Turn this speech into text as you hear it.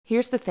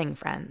Here's the thing,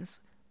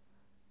 friends.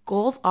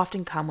 Goals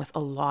often come with a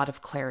lot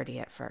of clarity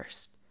at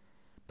first.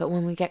 But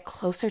when we get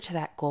closer to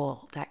that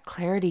goal, that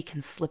clarity can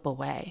slip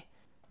away.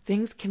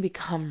 Things can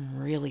become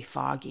really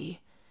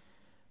foggy.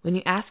 When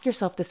you ask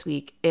yourself this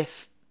week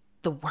if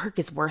the work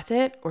is worth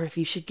it or if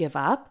you should give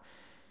up,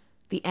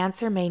 the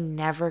answer may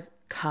never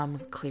come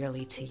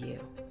clearly to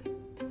you.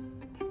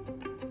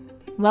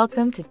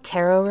 Welcome to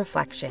Tarot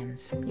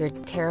Reflections, your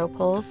tarot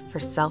pulls for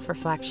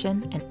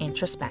self-reflection and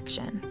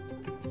introspection.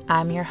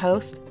 I'm your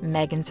host,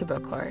 Megan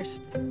Tabukhorst.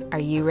 Are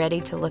you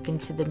ready to look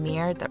into the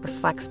mirror that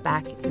reflects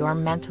back your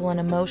mental and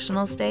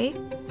emotional state?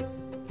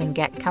 Then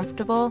get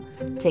comfortable,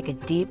 take a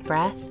deep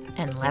breath,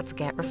 and let's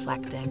get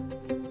reflecting.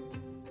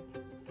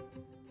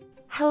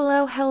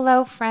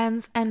 Hello,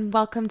 friends, and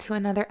welcome to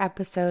another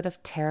episode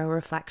of Tarot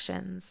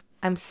Reflections.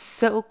 I'm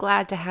so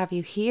glad to have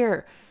you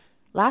here.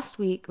 Last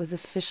week was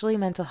officially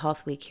Mental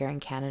Health Week here in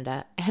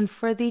Canada, and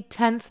for the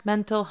 10th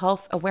Mental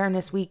Health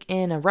Awareness Week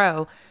in a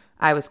row,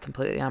 I was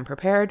completely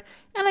unprepared,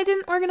 and I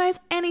didn't organize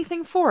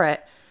anything for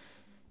it.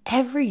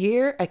 Every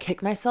year, I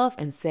kick myself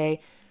and say,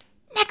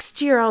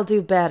 next year I'll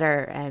do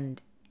better, and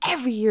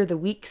every year the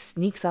week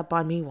sneaks up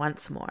on me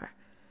once more.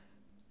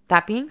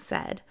 That being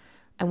said,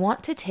 I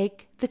want to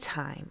take the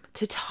time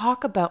to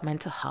talk about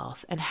mental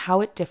health and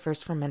how it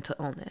differs from mental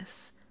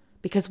illness,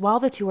 because while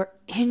the two are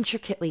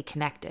intricately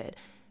connected,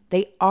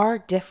 they are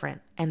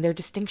different, and their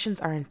distinctions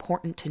are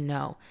important to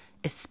know,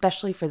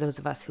 especially for those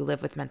of us who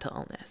live with mental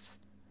illness.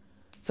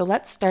 So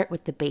let's start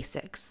with the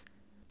basics,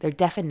 their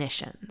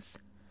definitions.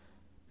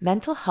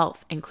 Mental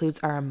health includes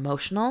our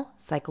emotional,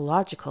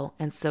 psychological,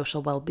 and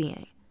social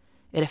well-being.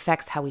 It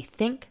affects how we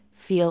think,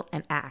 feel,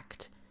 and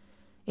act.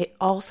 It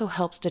also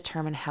helps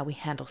determine how we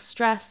handle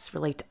stress,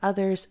 relate to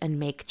others, and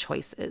make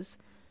choices.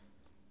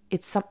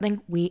 It's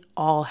something we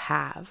all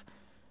have.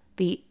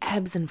 The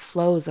ebbs and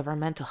flows of our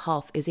mental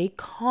health is a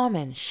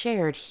common,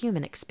 shared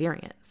human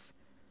experience.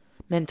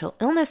 Mental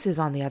illnesses,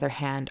 on the other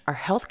hand, are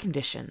health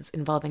conditions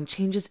involving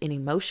changes in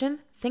emotion,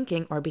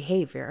 thinking, or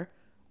behavior,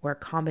 or a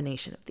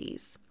combination of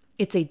these.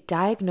 It's a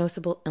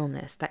diagnosable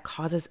illness that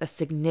causes a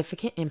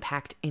significant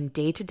impact in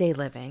day-to-day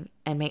living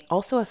and may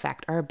also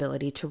affect our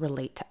ability to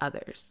relate to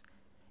others.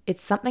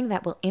 It's something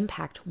that will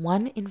impact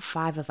 1 in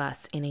 5 of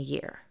us in a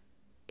year.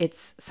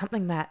 It's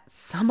something that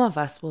some of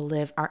us will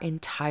live our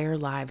entire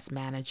lives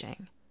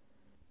managing.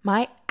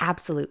 My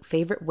absolute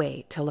favorite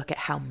way to look at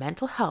how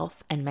mental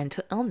health and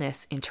mental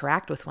illness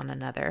interact with one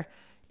another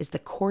is the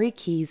Corey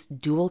Keyes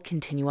dual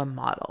continuum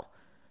model.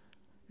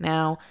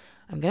 Now,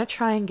 I'm going to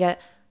try and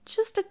get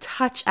just a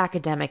touch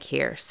academic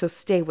here, so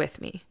stay with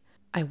me.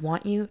 I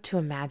want you to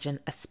imagine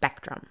a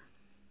spectrum.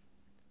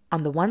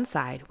 On the one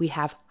side, we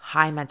have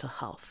high mental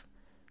health.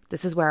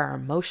 This is where our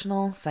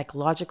emotional,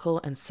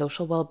 psychological, and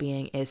social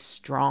well-being is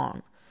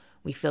strong.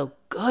 We feel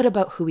good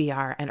about who we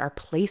are and our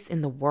place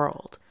in the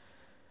world.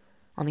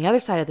 On the other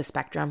side of the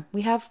spectrum,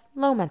 we have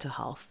low mental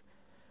health.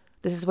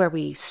 This is where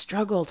we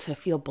struggle to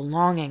feel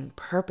belonging,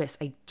 purpose,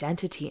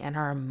 identity, and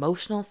our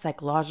emotional,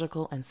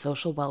 psychological, and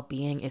social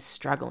well-being is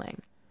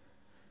struggling.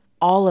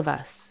 All of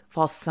us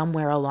fall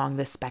somewhere along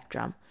this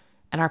spectrum,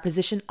 and our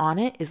position on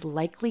it is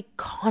likely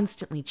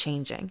constantly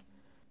changing.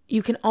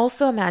 You can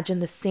also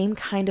imagine the same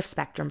kind of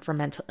spectrum for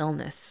mental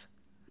illness.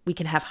 We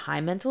can have high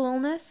mental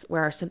illness,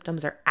 where our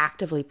symptoms are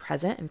actively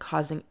present and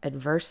causing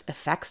adverse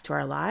effects to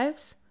our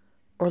lives,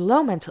 or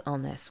low mental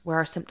illness, where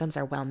our symptoms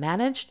are well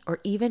managed or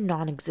even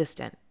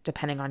non-existent,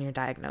 depending on your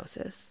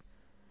diagnosis.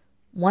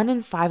 1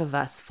 in 5 of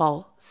us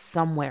fall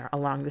somewhere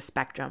along the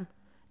spectrum,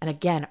 and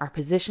again, our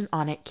position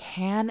on it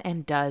can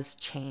and does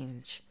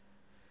change.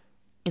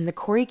 In the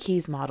Corey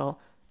Keyes model,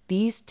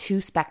 these two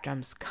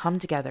spectrums come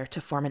together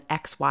to form an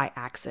XY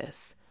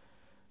axis.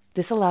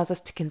 This allows us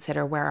to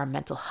consider where our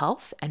mental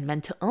health and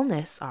mental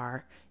illness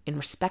are in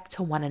respect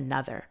to one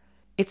another.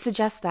 It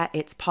suggests that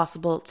it's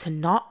possible to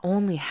not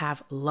only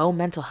have low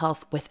mental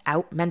health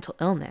without mental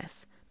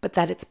illness, but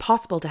that it's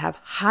possible to have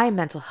high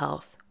mental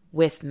health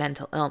with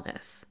mental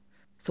illness.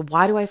 So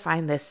why do I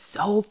find this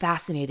so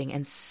fascinating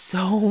and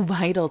so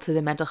vital to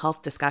the mental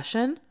health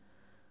discussion?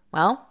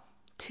 Well,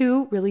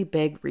 2 really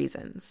big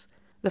reasons.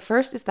 The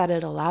first is that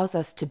it allows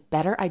us to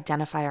better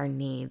identify our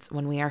needs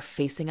when we are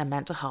facing a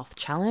mental health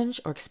challenge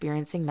or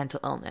experiencing mental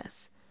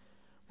illness.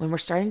 When we're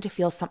starting to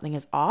feel something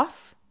is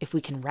off, if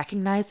we can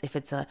recognize if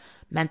it's a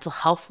mental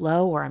health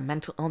low or a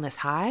mental illness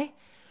high,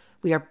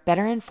 we are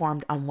better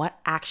informed on what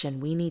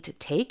action we need to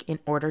take in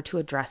order to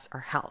address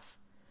our health.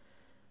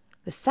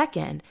 The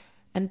second,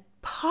 and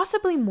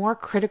possibly more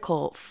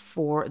critical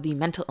for the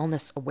mental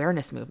illness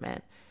awareness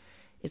movement,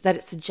 is that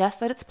it suggests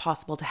that it's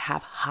possible to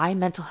have high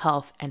mental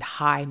health and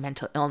high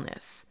mental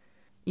illness.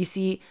 You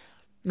see,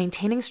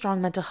 maintaining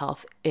strong mental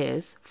health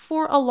is,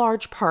 for a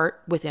large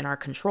part, within our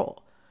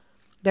control.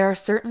 There are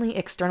certainly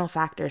external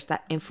factors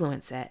that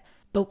influence it,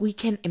 but we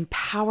can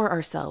empower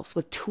ourselves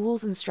with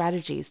tools and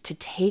strategies to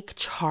take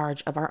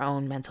charge of our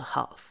own mental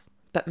health.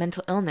 But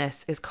mental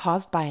illness is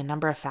caused by a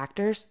number of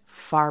factors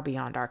far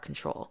beyond our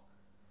control.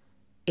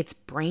 It's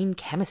brain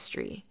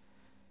chemistry.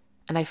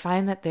 And I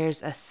find that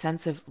there's a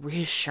sense of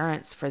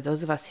reassurance for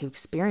those of us who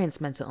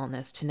experience mental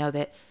illness to know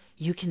that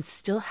you can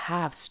still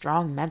have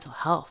strong mental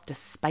health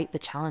despite the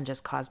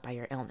challenges caused by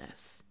your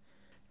illness.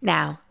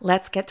 Now,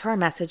 let's get to our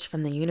message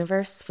from the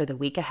universe for the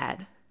week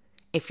ahead.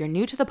 If you're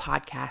new to the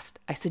podcast,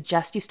 I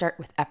suggest you start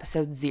with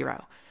episode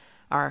 0,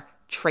 our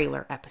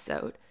trailer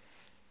episode.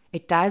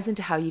 It dives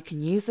into how you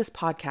can use this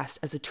podcast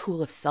as a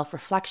tool of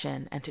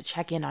self-reflection and to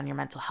check in on your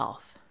mental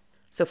health.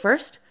 So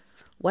first,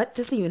 what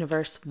does the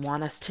universe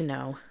want us to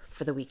know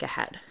for the week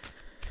ahead?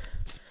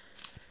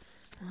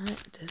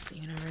 What does the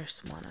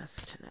universe want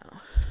us to know?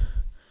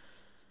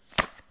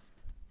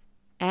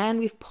 And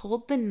we've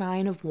pulled the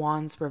 9 of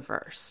Wands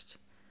reversed.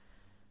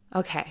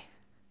 Okay,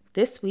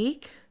 this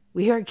week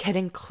we are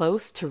getting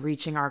close to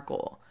reaching our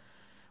goal.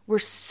 We're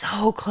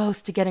so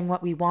close to getting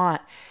what we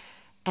want,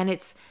 and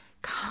it's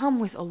come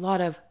with a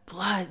lot of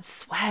blood,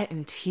 sweat,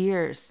 and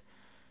tears.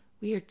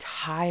 We are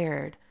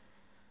tired,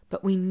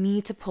 but we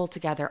need to pull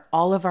together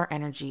all of our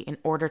energy in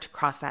order to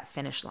cross that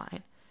finish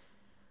line.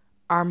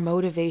 Our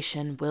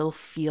motivation will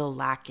feel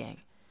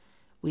lacking.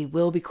 We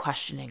will be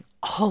questioning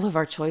all of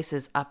our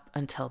choices up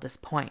until this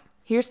point.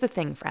 Here's the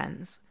thing,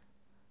 friends.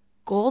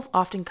 Goals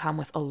often come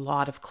with a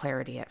lot of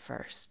clarity at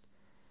first.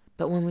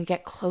 But when we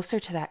get closer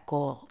to that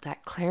goal,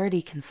 that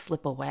clarity can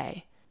slip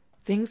away.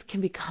 Things can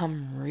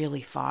become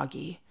really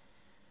foggy.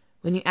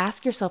 When you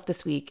ask yourself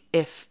this week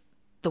if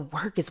the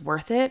work is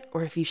worth it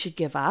or if you should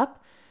give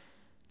up,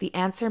 the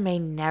answer may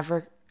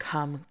never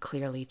come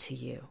clearly to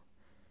you.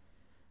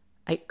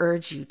 I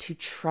urge you to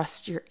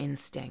trust your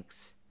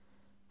instincts.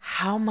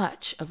 How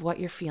much of what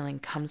you're feeling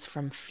comes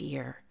from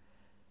fear,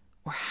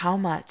 or how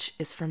much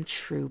is from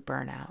true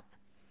burnout?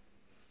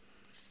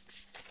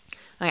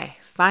 Okay,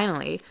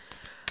 finally,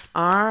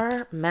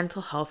 our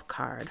mental health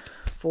card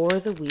for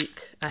the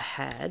week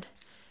ahead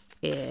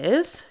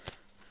is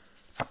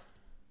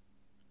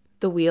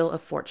the Wheel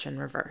of Fortune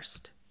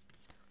reversed.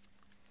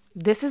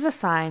 This is a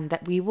sign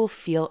that we will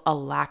feel a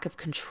lack of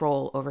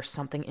control over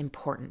something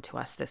important to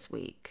us this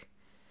week.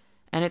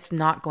 And it's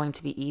not going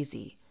to be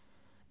easy.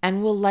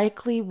 And we'll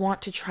likely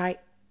want to try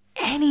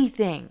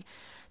anything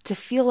to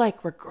feel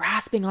like we're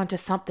grasping onto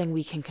something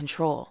we can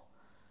control.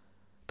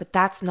 But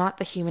that's not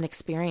the human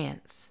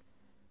experience.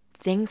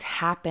 Things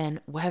happen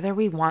whether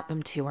we want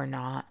them to or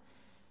not.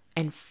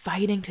 And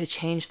fighting to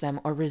change them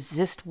or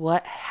resist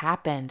what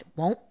happened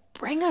won't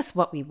bring us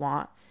what we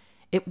want.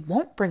 It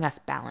won't bring us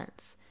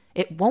balance.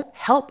 It won't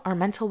help our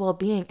mental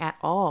well-being at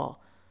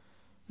all.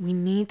 We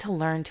need to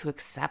learn to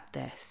accept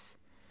this.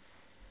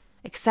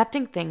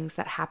 Accepting things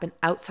that happen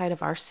outside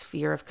of our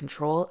sphere of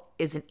control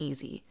isn't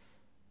easy.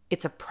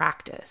 It's a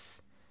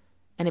practice.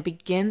 And it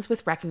begins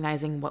with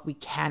recognizing what we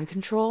can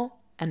control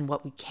and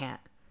what we can't.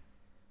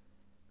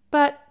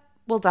 But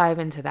we'll dive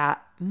into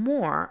that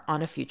more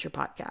on a future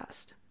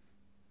podcast.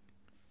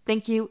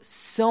 Thank you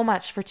so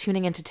much for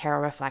tuning into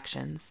Tarot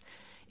Reflections.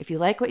 If you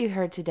like what you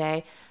heard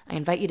today, I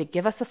invite you to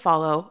give us a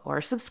follow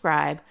or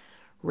subscribe,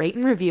 rate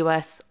and review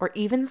us, or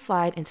even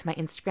slide into my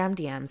Instagram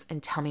DMs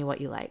and tell me what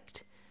you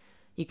liked.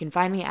 You can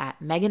find me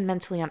at Megan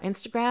Mentally on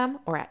Instagram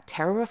or at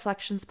Tarot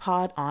Reflections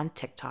Pod on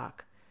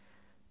TikTok.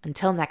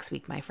 Until next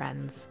week, my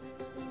friends.